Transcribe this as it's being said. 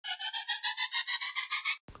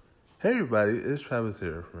Hey everybody, it's Travis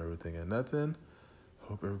here from Everything and Nothing.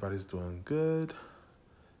 Hope everybody's doing good.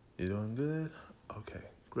 You doing good? Okay,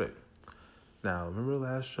 great. Now, remember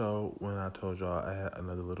last show when I told y'all I had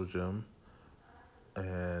another little gem?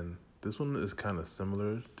 And this one is kind of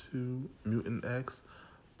similar to Mutant X,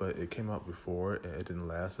 but it came out before and it didn't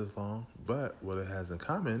last as long. But what it has in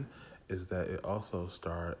common is that it also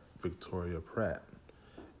starred Victoria Pratt.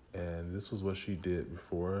 And this was what she did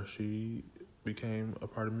before she became a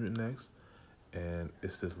part of Mutant X. And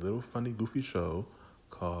it's this little funny, goofy show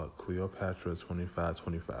called Cleopatra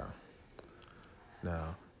 2525.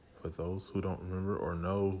 Now, for those who don't remember or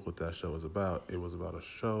know what that show was about, it was about a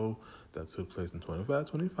show that took place in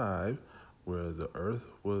 2525 where the earth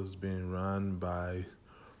was being run by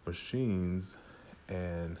machines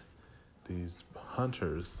and these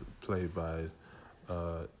hunters, played by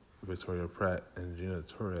Victoria Pratt and Gina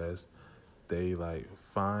Torres, they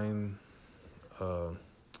find uh,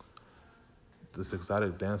 this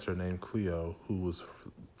exotic dancer named Cleo, who was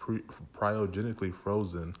cryogenically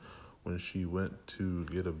frozen when she went to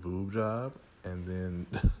get a boob job, and then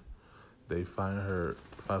they find her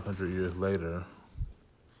 500 years later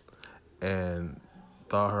and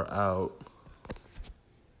thaw her out,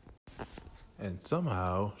 and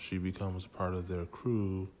somehow she becomes part of their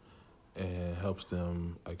crew and helps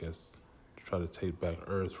them, I guess, try to take back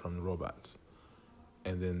Earth from the robots.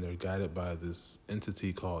 And then they're guided by this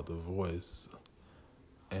entity called the Voice,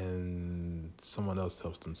 and someone else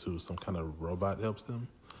helps them too. Some kind of robot helps them.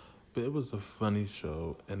 But it was a funny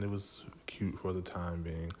show, and it was cute for the time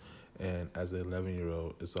being. And as an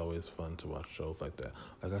 11-year-old, it's always fun to watch shows like that.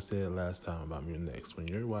 Like I said last time about Mutant X, when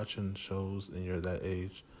you're watching shows and you're that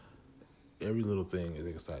age, every little thing is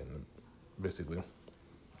exciting, basically.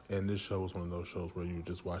 And this show was one of those shows where you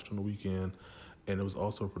just watched on the weekend. And it was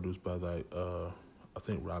also produced by, I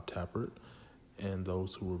think, Rob Tappert and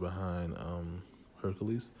those who were behind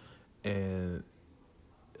Hercules. And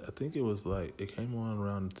I think it was it came on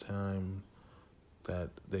around the time that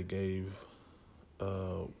they gave,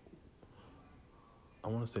 I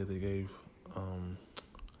want to say they gave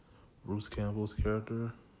Bruce Campbell's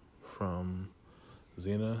character from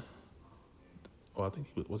Xena. Oh, I think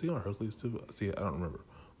was he on Hercules too? See, I don't remember.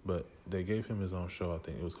 But they gave him his own show. I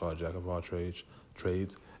think it was called Jack of All Trades,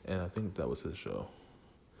 and I think that was his show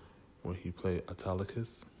where he played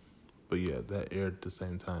Autolycus. But yeah, that aired at the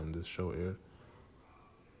same time this show aired.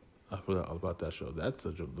 I forgot all about that show. That's a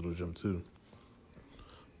little gem too.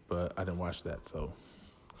 But I didn't watch that, so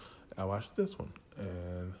I watched this one.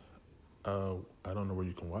 And I don't know where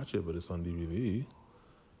you can watch it, but it's on DVD.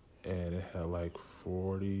 And it had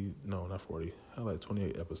 40, no, not 40, it had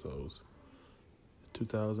 28 episodes.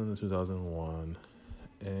 2000 and 2001.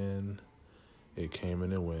 And it came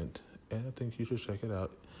and it went. And I think you should check it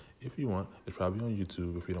out if you want. It's probably on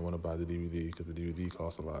YouTube if you don't want to buy the DVD, because the DVD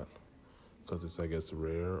costs a lot. Because it's, I guess,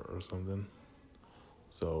 rare or something.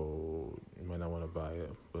 So you might not want to buy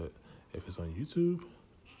it. But if it's on YouTube,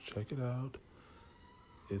 check it out.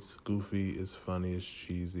 It's goofy, it's funny, it's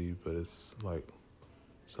cheesy, but it's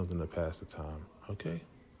something to pass the time. Okay?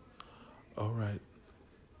 All right.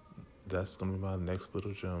 That's going to be my next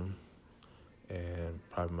little gem, and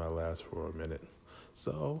probably my last for a minute.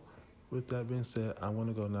 So, with that being said, I want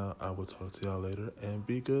to go now. I will talk to y'all later, and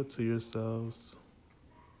be good to yourselves.